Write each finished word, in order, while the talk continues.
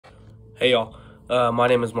Hey y'all, my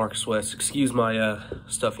name is Marcus West. Excuse my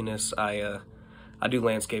stuffiness. I do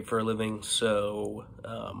landscape for a living, so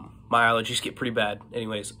my allergies get pretty bad.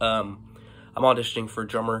 Anyways, I'm auditioning for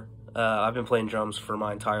drummer. I've been playing drums for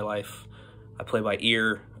my entire life. I play by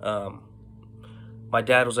ear. My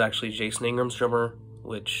dad was actually Jason Ingram's drummer,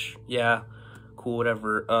 which, yeah, cool,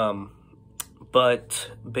 whatever.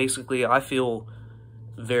 But basically, I feel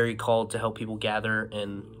very called to help people gather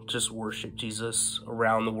and just worship Jesus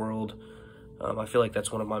around the world. I feel like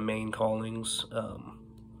that's one of my main callings, and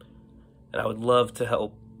I would love to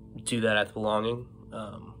help do that at the Belonging.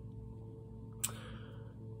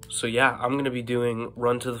 So yeah, I'm going to be doing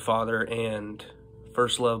Run to the Father and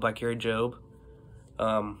First Love by Carrie Job.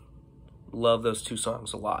 Love those two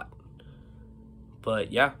songs a lot.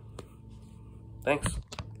 But yeah, thanks.